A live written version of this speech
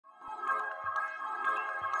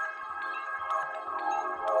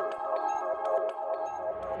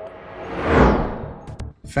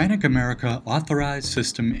FANUC America Authorized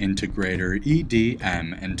System Integrator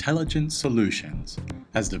EDM Intelligent Solutions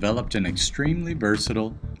has developed an extremely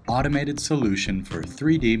versatile, automated solution for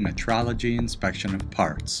 3D metrology inspection of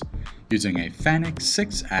parts, using a FANUC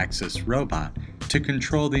 6-axis robot to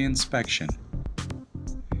control the inspection.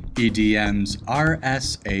 EDM's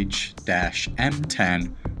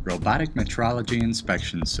RSH-M10 Robotic Metrology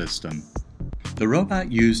Inspection System. The robot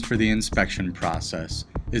used for the inspection process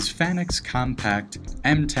is FANUC's compact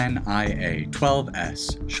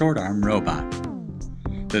M10IA12S short-arm robot.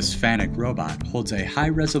 This FANUC robot holds a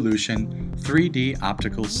high-resolution 3D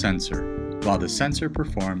optical sensor, while the sensor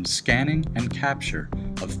performs scanning and capture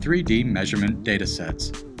of 3D measurement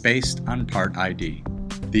datasets based on part ID.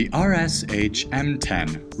 The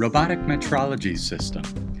RSH-M10 Robotic Metrology System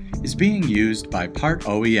is being used by part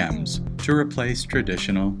OEMs to replace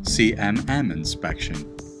traditional CMM inspection.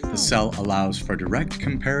 The cell allows for direct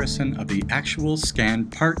comparison of the actual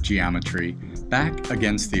scanned part geometry back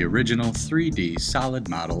against the original 3D solid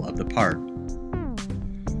model of the part.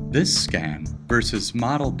 This scan versus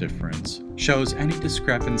model difference shows any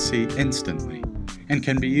discrepancy instantly and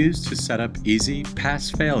can be used to set up easy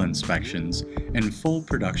pass-fail inspections in full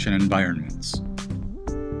production environments.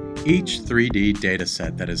 Each 3D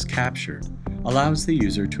dataset that is captured allows the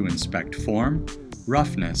user to inspect form,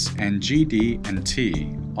 roughness, and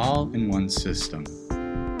GD&T all in one system.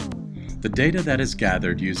 The data that is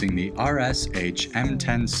gathered using the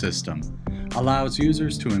RSH-M10 system allows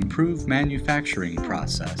users to improve manufacturing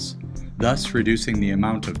process, thus reducing the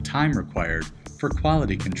amount of time required for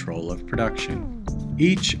quality control of production.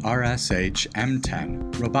 Each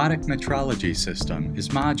RSH-M10 robotic metrology system is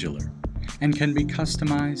modular and can be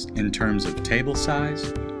customized in terms of table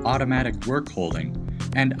size, automatic work holding,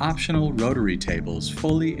 and optional rotary tables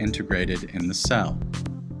fully integrated in the cell.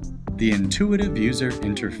 The intuitive user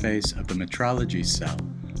interface of the metrology cell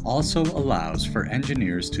also allows for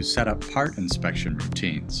engineers to set up part inspection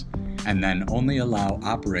routines, and then only allow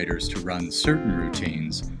operators to run certain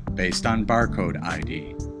routines based on barcode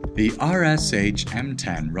ID. The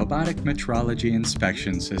RSH-M10 Robotic Metrology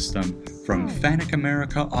Inspection System from FANUC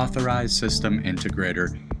America Authorized System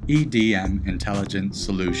Integrator EDM Intelligent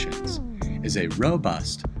Solutions is a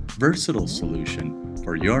robust, versatile solution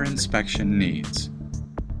for your inspection needs.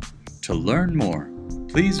 To learn more,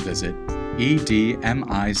 please visit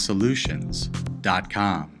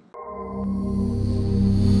edmisolutions.com.